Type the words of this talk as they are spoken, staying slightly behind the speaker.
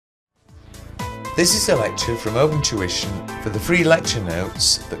This is a lecture from Open Tuition. For the free lecture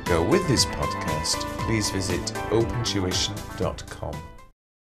notes that go with this podcast, please visit opentuition.com.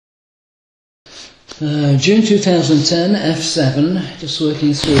 June 2010, F7, just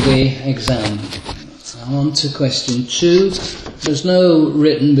working through the exam. So I'm on to question 2. There's no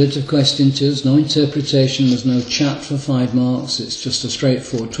written bit of question 2, there's no interpretation, there's no chat for 5 marks, it's just a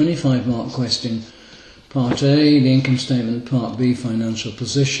straightforward 25 mark question. Part A, the income statement, Part B, financial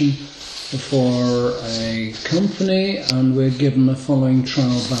position for a company, and we're given the following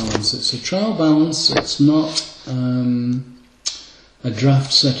trial balance. It's a trial balance, it's not a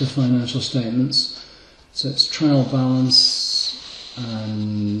draft set of financial statements. So it's trial balance,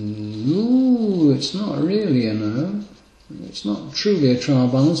 and it's not really it's not truly a trial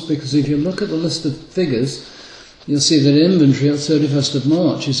balance, because if you look at the list of figures, you'll see that inventory at 31st of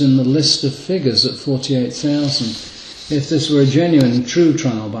March is in the list of figures at 48,000. If this were a genuine, true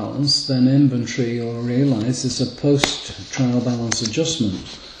trial balance, then inventory, you'll realise, is a post-trial balance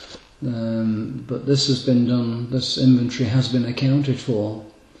adjustment. But this has been done, this inventory has been accounted for.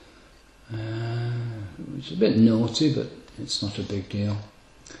 It's a bit naughty, but it's not a big deal.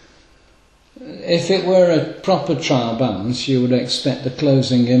 If it were a proper trial balance, you would expect the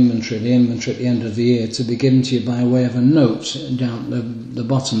closing inventory, the inventory at the end of the year, to be given to you by way of a note down the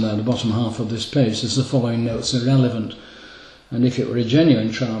bottom there, the bottom half of this page. There's the following notes are relevant. And if it were a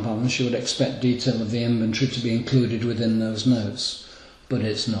genuine trial balance, you would expect detail of the inventory to be included within those notes. But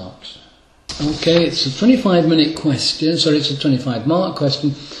it's not. Okay, it's a 25-minute question, sorry, it's a 25-mark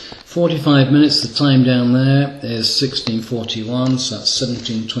question. 45 minutes, the time down there is 16:41, so that's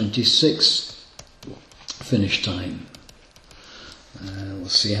 17:26 finish time. We'll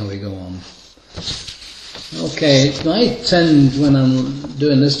see how we go on. Okay, I tend, when I'm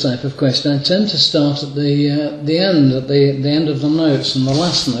doing this type of question, I tend to start at the end, at the end of the notes, and the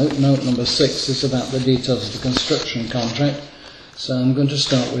last note, note number 6, is about the details of the construction contract. So I'm going to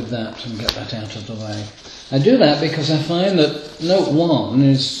start with that and get that out of the way. I do that because I find that note 1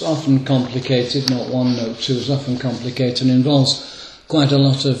 is often complicated, note 1, note 2 is often complicated and involves quite a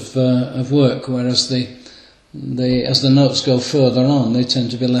lot of work, whereas as the notes go further on, they tend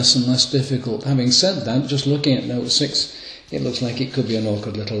to be less and less difficult. Having said that, just looking at note 6, it looks like it could be an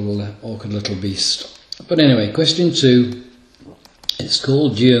awkward little beast. But anyway, question 2, it's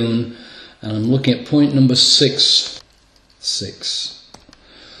called Dune, and I'm looking at point number 6.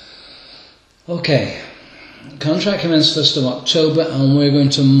 Okay, contract commenced 1st of October and we're going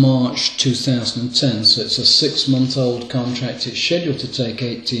to March 2010, so it's a 6-month-old contract. It's scheduled to take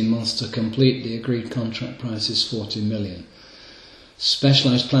 18 months to complete. The agreed contract price is 40 million.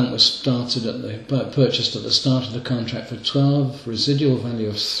 Specialised plant was purchased at the start of the contract for 12, residual value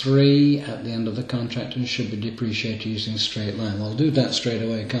of 3 at the end of the contract, and should be depreciated using straight line. We'll do that straight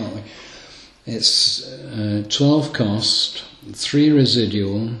away, can't we? It's 12 cost, 3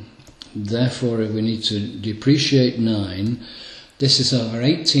 residual, therefore we need to depreciate 9. This is over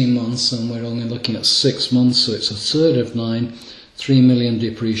 18 months and we're only looking at 6 months, so it's a third of 9, 3 million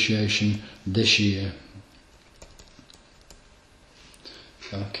depreciation this year.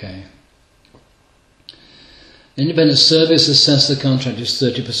 Okay. Independent service assessed the contract is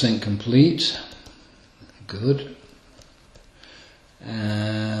 30% complete. Good.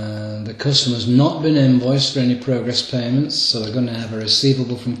 The customer's not been invoiced for any progress payments, so they're going to have a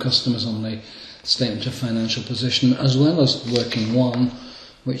receivable from customers on the statement of financial position, as well as working 1,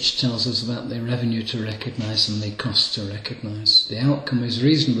 which tells us about the revenue to recognise and the cost to recognise. The outcome is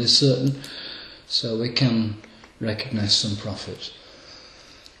reasonably certain, so we can recognise some profit.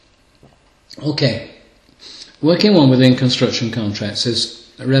 Okay, working 1 within construction contracts is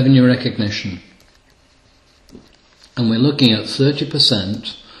revenue recognition. And we're looking at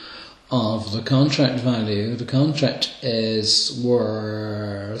 30% of the contract value. The contract is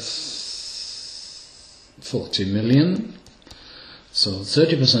worth 40 million. So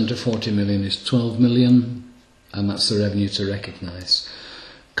 30% of 40 million is 12 million, and that's the revenue to recognise.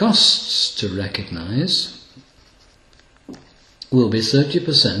 Costs to recognise will be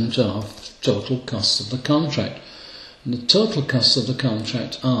 30% of total costs of the contract. And the total costs of the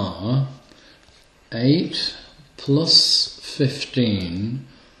contract are 8 plus 15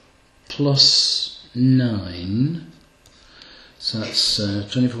 plus 9, so that's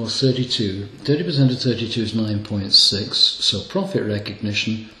 24, 32. 30% of 32 is 9.6, so profit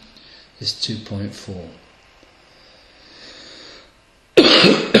recognition is 2.4.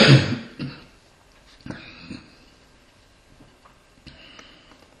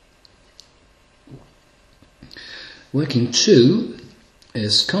 Working 2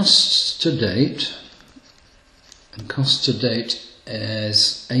 is costs to date, and cost to date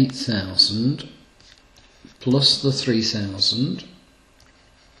is 8,000 plus the 3,000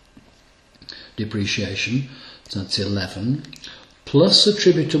 depreciation, that's 11, plus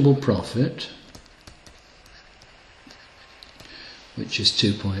attributable profit, which is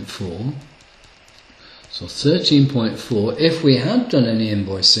 2.4. So 13.4. If we had done any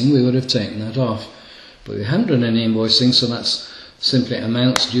invoicing, we would have taken that off. But we haven't done any invoicing, so that's simply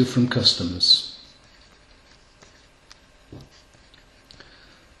amounts due from customers.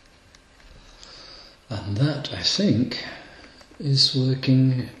 And that, I think, is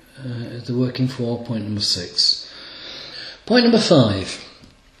working for point number 6. Point number 5.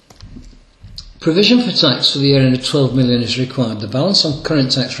 Provision for tax for the year end of 12 million is required. The balance on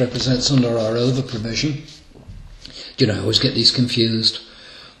current tax represents under our over provision. Do you know, I always get these confused.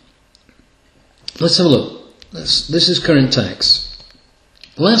 Let's have a look. This is current tax.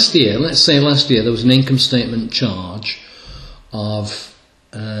 Last year, let's say last year there was an income statement charge of,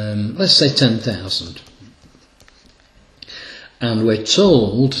 let's say 10,000. And we're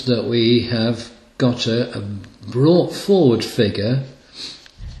told that we have got a brought forward figure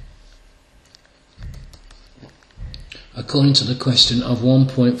according to the question of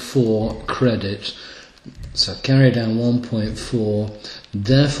 1.4 credit. So carry down 1.4,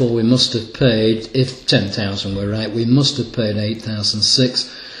 therefore we must have paid, if 10,000 were right, we must have paid 8,006.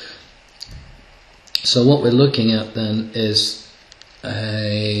 So what we're looking at then is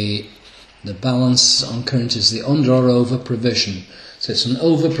the balance on current is the under or over provision. So it's an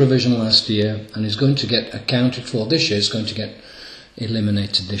over provision last year and is going to get accounted for this year, it's going to get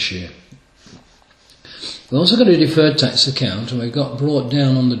eliminated this year. We've also got a deferred tax account, and we've got brought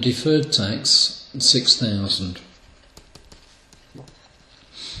down on the deferred tax 6,000.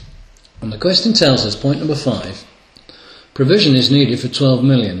 And the question tells us, point number 5, provision is needed for 12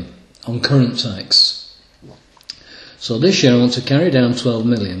 million on current tax. So this year I want to carry down 12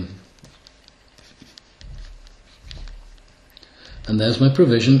 million. And there's my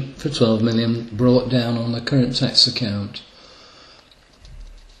provision for 12 million brought down on the current tax account.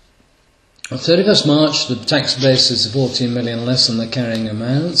 On 31st March, the tax base is 14 million less than the carrying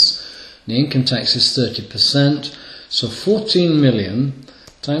amounts. The income tax is 30%. So 14 million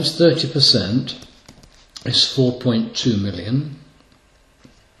times 30% is 4.2 million.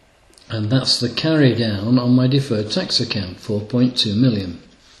 And that's the carry down on my deferred tax account, 4.2 million.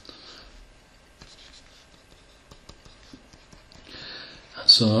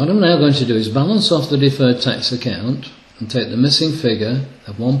 So what I'm now going to do is balance off the deferred tax account and take the missing figure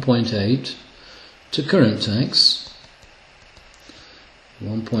of 1.8 to current tax.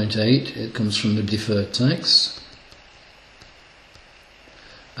 1.8, it comes from the deferred tax.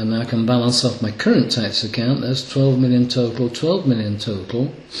 And now I can balance off my current tax account. There's 12 million total, 12 million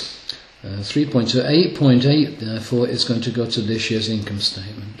total. 3.2, 8.8 therefore is going to go to this year's income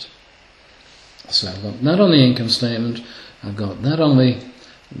statement. So I've got that on the income statement, I've got that on the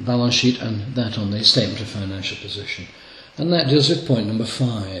balance sheet and that on the statement of financial position. And that deals with point number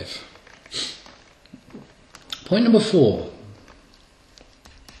 5. Point number 4.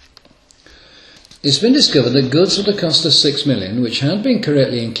 It's been discovered that goods at a cost of 6 million, which had been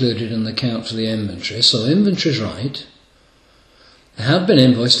correctly included in the account for the inventory, so inventory's right, have been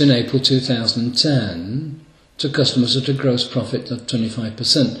invoiced in April 2010 to customers at a gross profit of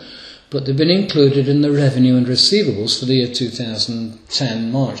 25%, but they've been included in the revenue and receivables for the year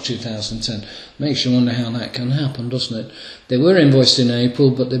 2010, March 2010. Makes you wonder how that can happen, doesn't it? They were invoiced in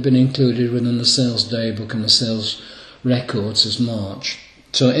April, but they've been included within the sales day book and the sales records as March.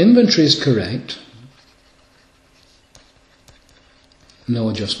 So inventory is correct, no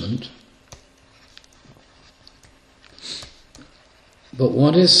adjustment. But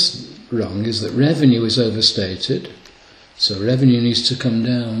what is wrong is that revenue is overstated. So revenue needs to come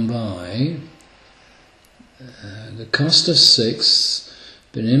down by the cost of 6,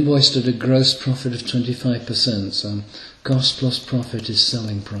 been invoiced at a gross profit of 25%. So cost plus profit is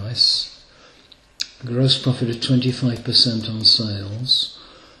selling price. Gross profit of 25% on sales.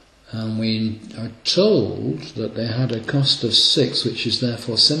 And we are told that they had a cost of 6, which is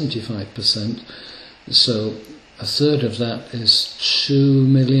therefore 75%. So a third of that is 2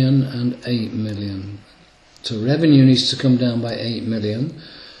 million and 8 million. So revenue needs to come down by 8 million.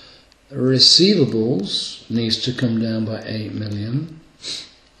 Receivables needs to come down by 8 million.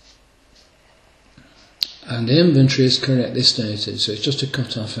 And inventory is correctly stated, so it's just a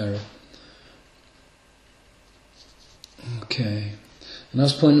cut-off error. Okay, and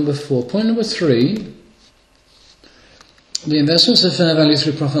that's point number 4. Point number 3, the investments at fair value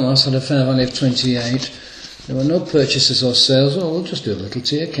through profit and loss had a fair value of 28. There were no purchases or sales. Oh, we'll just do a little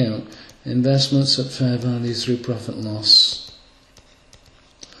T account. Investments at fair value through profit and loss.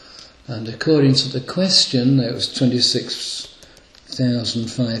 And according to the question, it was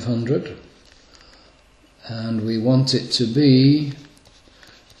 26,500, and we want it to be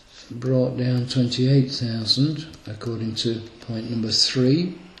brought down 28,000 according to point number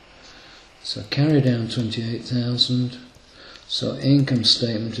 3. So carry down 28,000. So income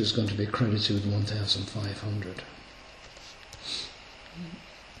statement is going to be credited with 1,500.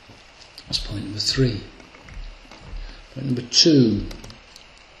 That's point number 3. Point number 2.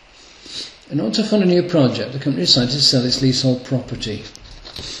 In order to fund a new project, the company decided to sell its leasehold property.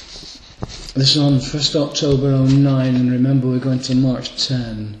 This is on 1st October 09, and remember we're going to March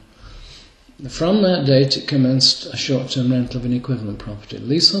 10. From that date it commenced a short-term rental of an equivalent property.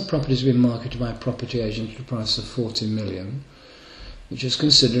 Leasehold property has been marketed by a property agent at a price of 40 million, which is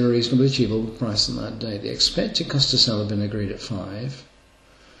considered a reasonably achievable price on that date. The expected cost to sell had been agreed at 5.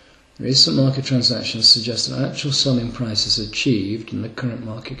 Recent market transactions suggest that actual selling prices achieved in the current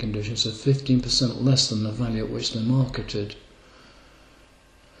market conditions are 15% less than the value at which they're marketed.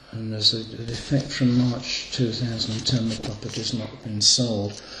 And there's an effect from March 2010, the property has not been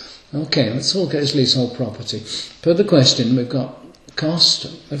sold. Okay, let's look at this leasehold property. Per the question, we've got cost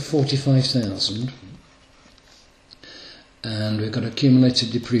of 45,000, and we've got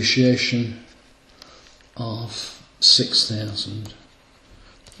accumulated depreciation of 6,000.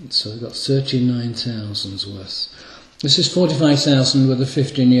 So we've got 39,000's worth. This is 45,000 with a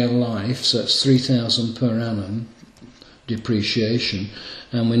 15-year life, so it's 3,000 per annum depreciation,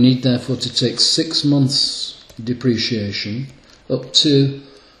 and we need therefore to take 6 months depreciation up to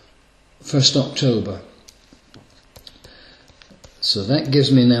 1st October. So that gives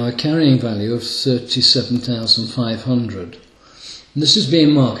me now a carrying value of 37,500. This is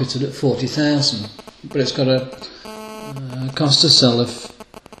being marketed at 40,000, but it's got a cost to sell of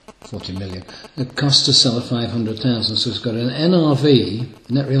 40 million. The cost to sell of 500,000, so it's got an NRV,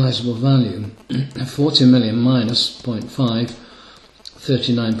 net realisable value, of 40 million minus 0.5,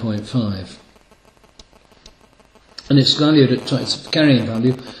 39.5. And it's valued at, its carrying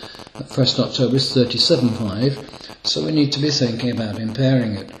value at 1st October is 37.5, so we need to be thinking about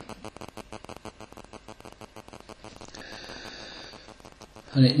impairing it.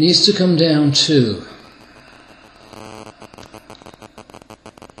 And it needs to come down to,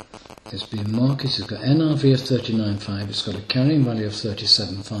 it's been marketed, it's got NRV of 39.5, it's got a carrying value of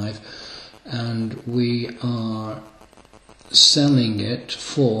 37.5, and we are selling it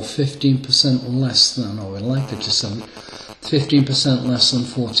for 15% less than, or we're likely to sell it 15% less than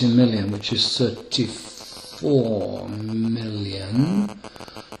 40 million, which is 34 million.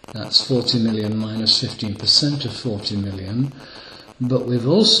 That's 40 million minus 15% of 40 million. But we've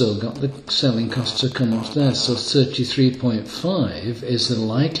also got the selling cost to come off there, so 33.5 is the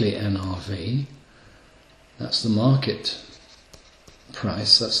likely NRV. That's the market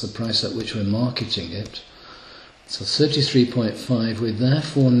price, that's the price at which we're marketing it. So 33.5, we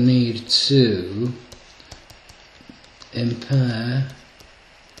therefore need to impair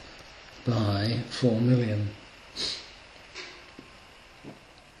by 4 million.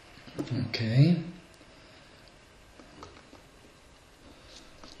 Okay.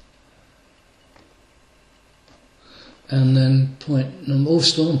 And then point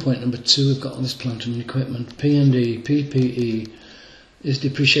number 2, we've got all this plant and equipment. P&E, PPE is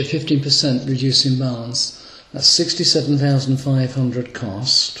depreciated 15%, reducing balance. That's 67,500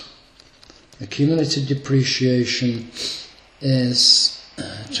 cost. Accumulated depreciation is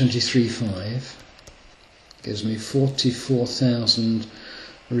 23.5. Gives me 44,000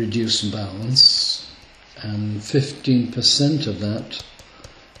 reduced balance, and 15% of that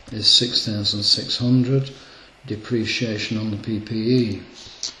is 6,600. Depreciation on the PPE.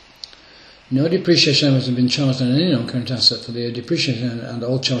 No depreciation has been charged on any non-current asset for the year. Depreciation and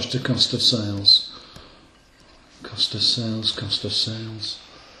all charged to cost of sales. Cost of sales, cost of sales.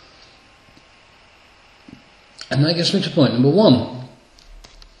 And that gets me to point number 1.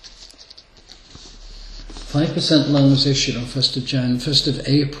 5% loan was issued on 1st of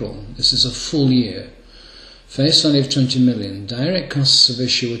April. This is a full year. Face value of 20 million. Direct costs of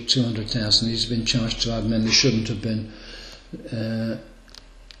issue were 200,000. These have been charged to admin. They shouldn't have been.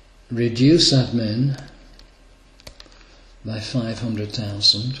 Reduce admin by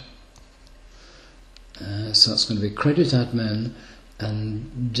 500,000. So that's going to be credit admin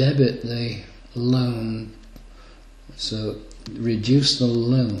and debit the loan. So reduce the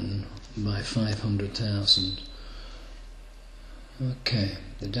loan by 500,000. Okay,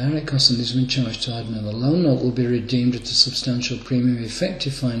 the direct cost has been charged to admin. The loan note will be redeemed at a substantial premium.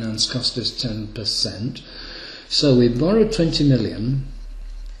 Effective finance cost is 10%. So we borrowed 20 million,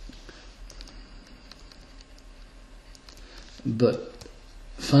 but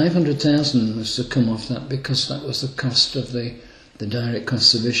 500,000 was to come off that because that was the cost of the direct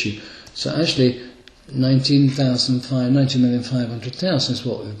costs of issue. So actually 90,500,000 is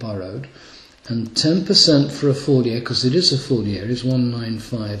what we've borrowed, and 10% for a full year, because it is a full year, is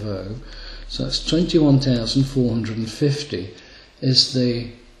 1950. So that's 21,450 is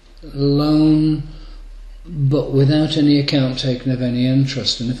the loan, but without any account taken of any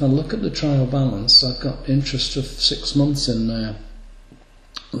interest. And if I look at the trial balance, I've got interest of 6 months in there,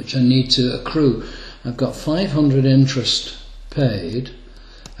 which I need to accrue. I've got 500 interest paid,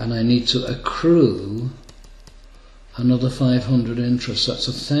 and I need to accrue another 500 interest. That's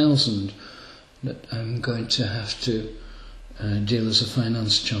 1,000 that I'm going to have to deal as a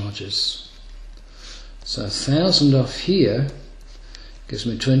finance charges. So 1,000 off here gives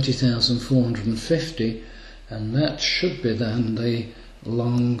me 20,450, and that should be then the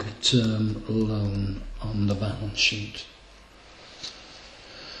long-term loan on the balance sheet.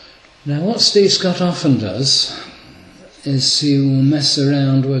 Now what Steve Scott often does is he will mess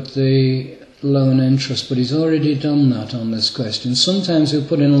around with the loan interest, but he's already done that on this question. Sometimes he'll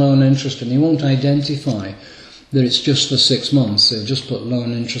put in loan interest and he won't identify that it's just for 6 months. He'll just put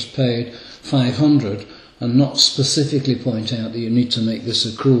loan interest paid 500 and not specifically point out that you need to make this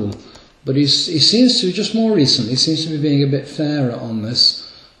accrual. But he seems to, just more recently, seems to be being a bit fairer on this,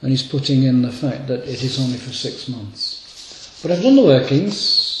 and he's putting in the fact that it is only for 6 months. But I've done the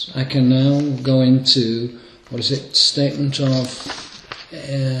workings. I can now go into, statement of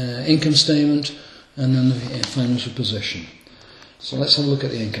income statement, and then the financial position. So let's have a look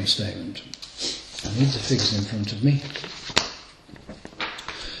at the income statement. I need the figures in front of me.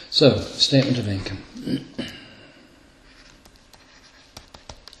 So, statement of income.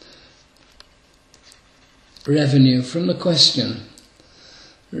 Revenue from the question.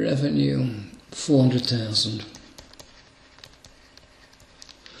 Revenue 400,000.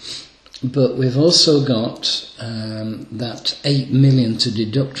 But we've also got that 8 million to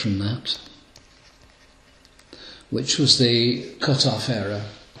deduct from that, which was the cut-off error.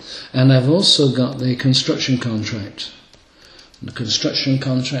 And I've also got the construction contract. The construction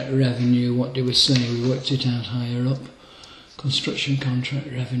contract revenue, what did we say? We worked it out higher up. Construction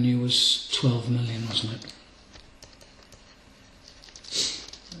contract revenue was 12 million, wasn't it?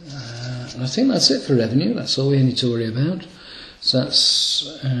 And I think that's it for revenue. That's all we need to worry about. So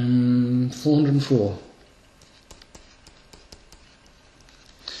that's 404.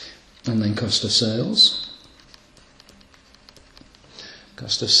 And then cost of sales.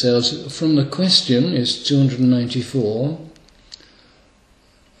 Cost of sales from the question is 294.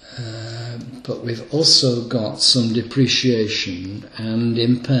 But we've also got some depreciation and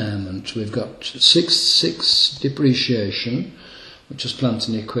impairment. We've got 6 depreciation, which is plant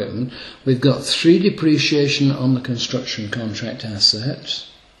and equipment. We've got 3 depreciation on the construction contract asset.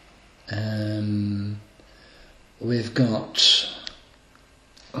 We've got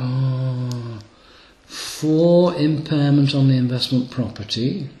 4 impairment on the investment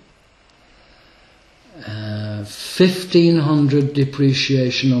property. 1,500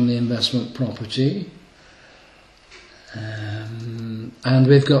 depreciation on the investment property. And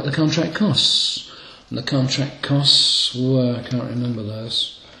we've got the contract costs. And the contract costs were, I can't remember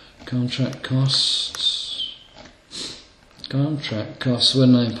those. Contract costs were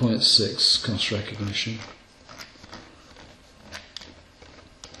 9.6, cost recognition.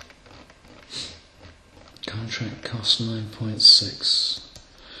 Contract cost 9.6.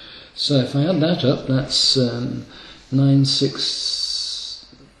 So if I add that up, that's 9, 6,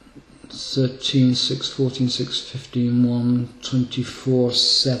 13, 6, 14, 6, 15, 1, 24,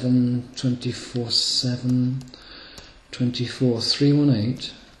 7, 24, 7, 24,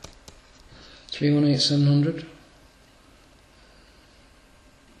 318, 700.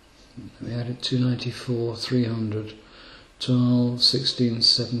 We added 294, 300, 12, 16,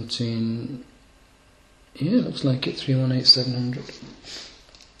 17, yeah, looks like it, 318, 700.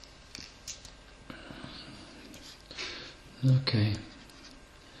 Okay.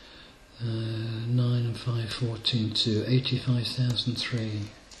 9 and 5, 14, 2, 85,003.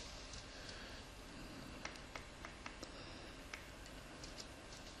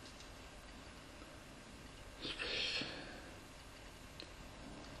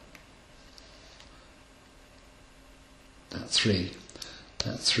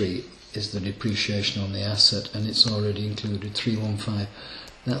 That 3 is the depreciation on the asset, and it's already included, 315.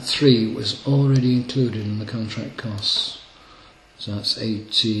 That 3 was already included in the contract costs. So that's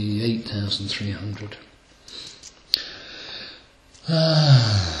 88,300.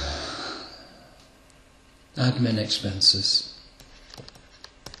 Admin expenses.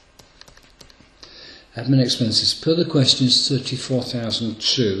 Admin expenses per the question is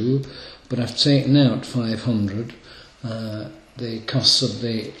 34,002, but I've taken out 500, the costs of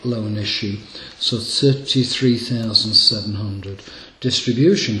the loan issue, so 33,700.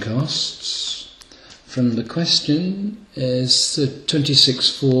 Distribution costs from the question is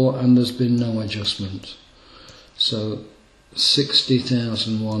 26,400 and there's been no adjustment. So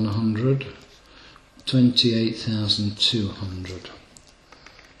 60,100, 28,200.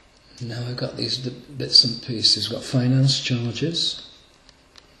 Now we've got these bits and pieces. We've got finance charges.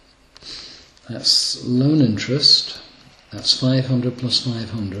 That's loan interest. That's 500 plus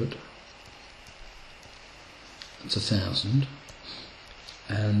 500. That's 1,000.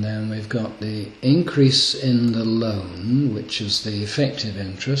 And then we've got the increase in the loan, which is the effective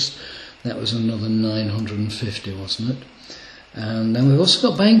interest. That was another 950, wasn't it? And then we've also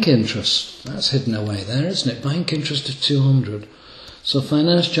got bank interest. That's hidden away there, isn't it? Bank interest of 200. So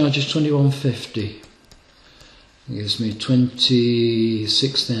finance charge is 2150. Gives me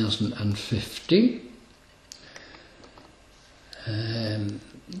 26,050.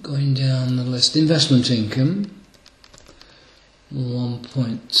 Going down the list, investment income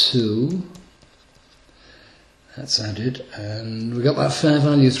 1.2. That's added, and we got that fair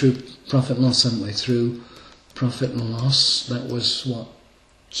value through profit and loss, haven't we? Through profit and loss, that was what?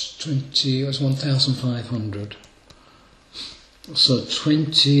 It was 1,500. So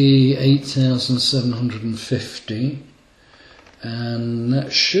 28,750, and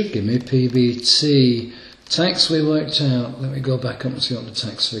that should give me PBT. Tax we worked out, let me go back up and see what the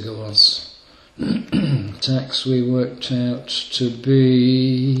tax figure was. Tax we worked out to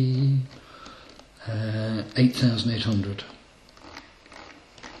be 8,800.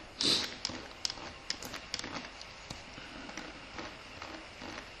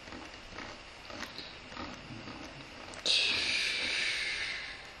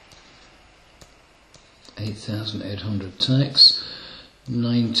 $8,800 tax,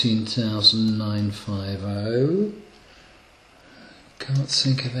 19,950. Can't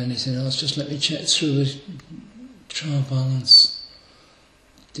think of anything else. Just let me check through the trial balance.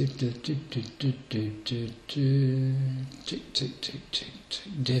 Tick, tick, tick, tick, tick, tick, tick, tick.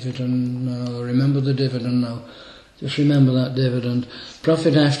 Dividend, no. Remember the dividend, no. Just remember that dividend.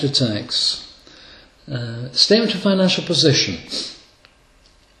 Profit after tax. Statement of financial position.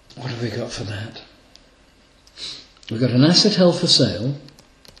 What have we got for that? We've got an asset held for sale,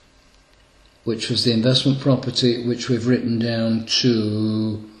 which was the investment property, which we've written down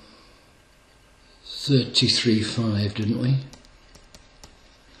to 33.5, didn't we?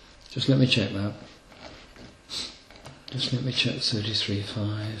 Just let me check that. Just let me check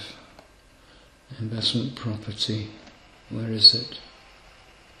 33.5. Investment property, where is it?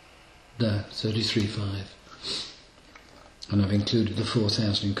 There, 33.5. And I've included the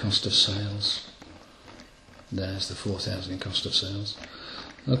 4,000 in cost of sales. There's the 4,000 in cost of sales.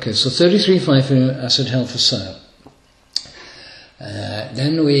 Okay, so 33.5 for asset held for sale.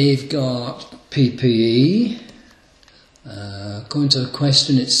 Then we've got PPE. According to the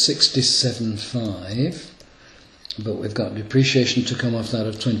question, it's 67.5, but we've got depreciation to come off that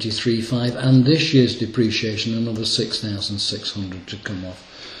of 23.5, and this year's depreciation another 6,600 to come off.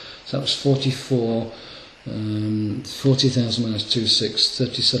 So that was 44. 40,000 minus 26,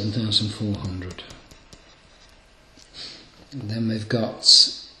 37,400. Then we've got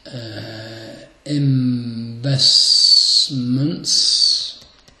investments.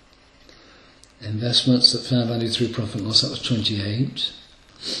 Investments at fair value through profit and loss, that was 28.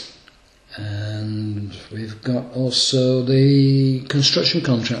 And we've got also the construction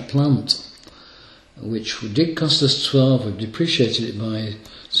contract plant, which did cost us 12, we've depreciated it by,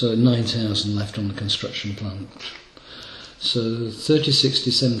 so 9,000 left on the construction plant. So 30, 60,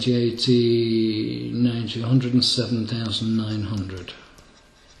 70, 80, 90, 107,900.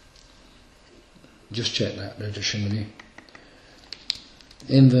 Just check that, additionally.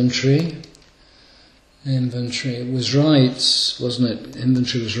 Inventory was right, wasn't it?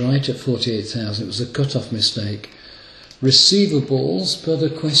 Inventory was right at 48,000. It was a cut-off mistake. Receivables, per the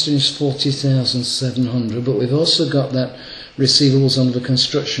question, is 40,700, but we've also got that receivables under the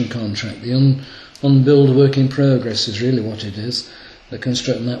construction contract. The unbilled work in progress is really what it is. The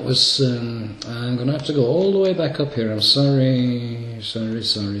construction, that was, I'm going to have to go all the way back up here. I'm sorry.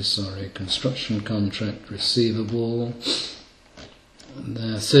 Construction contract receivable,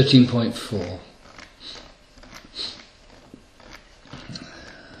 13.4.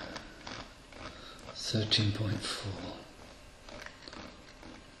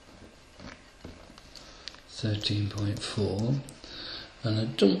 13.4, and I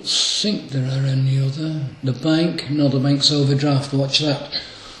don't think there are any other. The bank, no, the bank's overdraft. Watch that.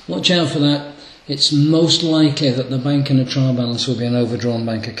 Watch out for that. it's most likely that the bank in a trial balance will be an overdrawn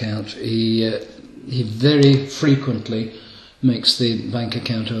bank account. He very frequently makes the bank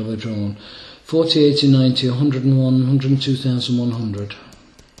account overdrawn. 40, 80, 90, 101, 102,100.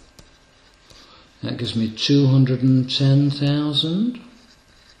 That gives me 210,000.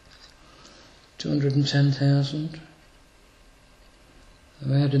 210,000.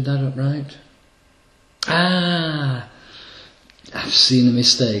 Have I added that up right? I've seen a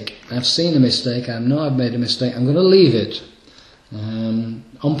mistake. I know I've made a mistake. I'm going to leave it. On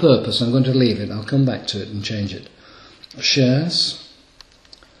purpose, I'm going to leave it. I'll come back to it and change it. Shares.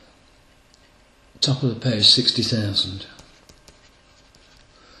 Top of the page, 60,000.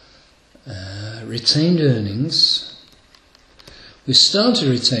 Retained earnings. We started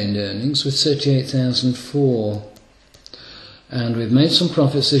retained earnings with 38,004, and we've made some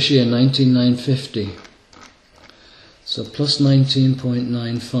profits this year, 19,950. So plus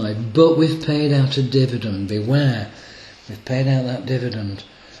 19.95. But we've paid out a dividend. Beware, we've paid out that dividend.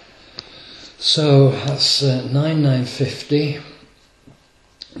 So that's 9,950.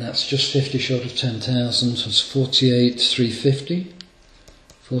 That's just 50 short of 10,000. So it's 48,350.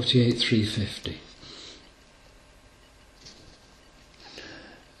 48,350.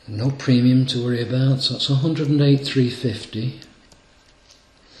 No premium to worry about, so it's 108,350.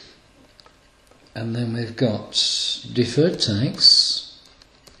 And then we've got deferred tax,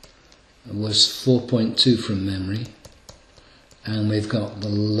 was 4.2 from memory, and we've got the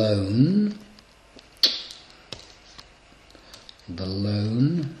loan,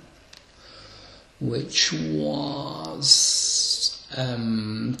 which was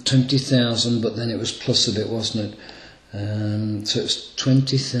 20,000, but then it was plus a bit, wasn't it? So it's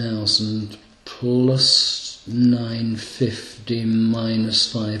 20,000 plus 950 minus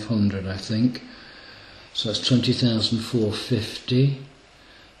 500, I think. So that's 20,450.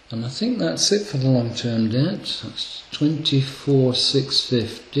 And I think that's it for the long-term debt. That's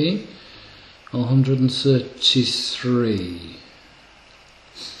 24,650, 133.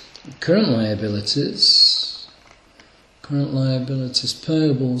 Current liabilities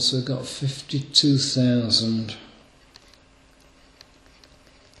payables, we've got 52,000.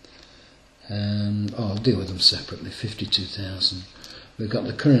 I'll deal with them separately, 52,000. We've got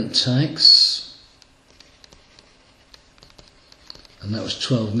the current tax, and that was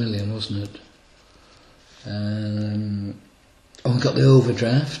 12 million, wasn't it? We've got the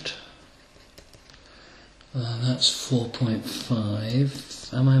overdraft. That's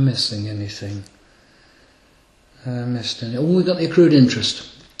 4.5. Am I missing anything? I missed any. We've got the accrued interest.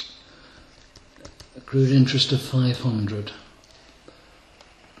 Accrued interest of 500.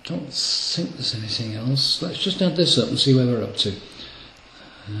 Don't think there's anything else. Let's just add this up and see where we're up to.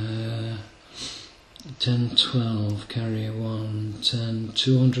 10, 12, carry 1, 10,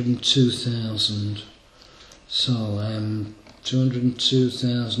 202,000. So I'm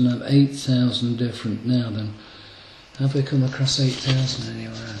 202,000, I'm 8,000 different now then. Have we come across 8,000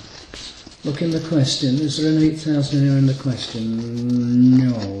 anywhere? Look in the question, is there an 8,000 anywhere in the question?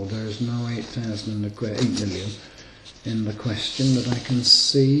 No, there's no 8,000 in the question, 8 million in the question that I can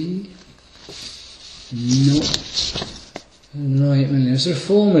see. No 8 million. Is there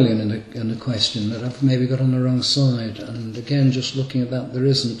 4 million in the question that I've maybe got on the wrong side? And again, just looking at that, there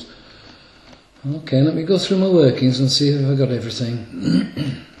isn't. Okay, let me go through my workings and see if I've got everything.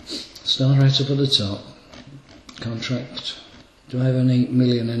 Start right up at the top. Contract. Do I have an 8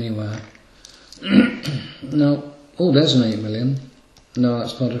 million anywhere? No. Oh, there's an 8 million. No,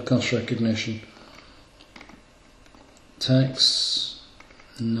 that's part of cost recognition. Tax.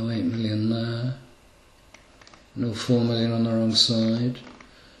 No 8 million there. No 4 million on the wrong side.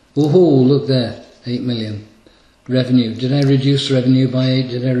 Oh, look there. 8 million. Revenue. Did I reduce revenue by 8?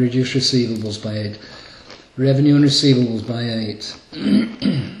 Did I reduce receivables by 8? Revenue and receivables by 8.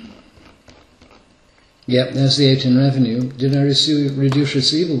 Yep, there's the 8 in revenue. Did I reduce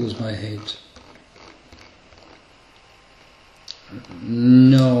receivables by 8?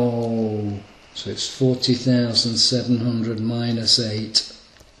 No. So it's 40,700 minus 8,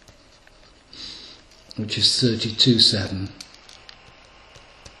 which is 32,700.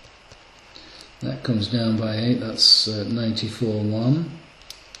 That comes down by 8, that's 94,100.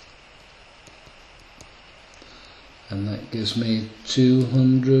 And that gives me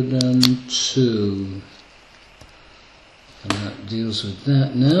 202. And that deals with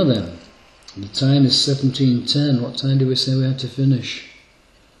that. Now then, the time is 17:10. What time do we say we have to finish?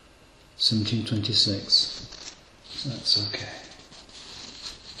 17:26. That's okay.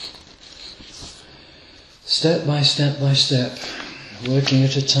 Step by step by step. Working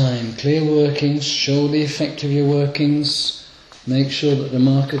at a time. Clear workings, show the effect of your workings, Make sure that the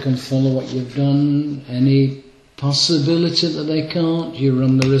marker can follow what you've done. Any possibility that they can't, you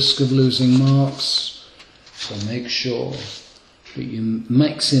run the risk of losing marks. So make sure that you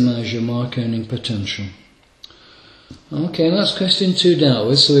maximise your mark earning potential. Okay, that's question 2 dealt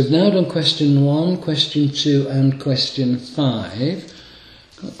with. So we've now done question 1, question 2 and question 5.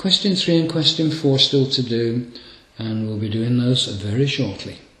 Got question 3 and question 4 still to do, and we'll be doing those very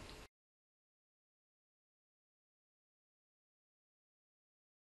shortly.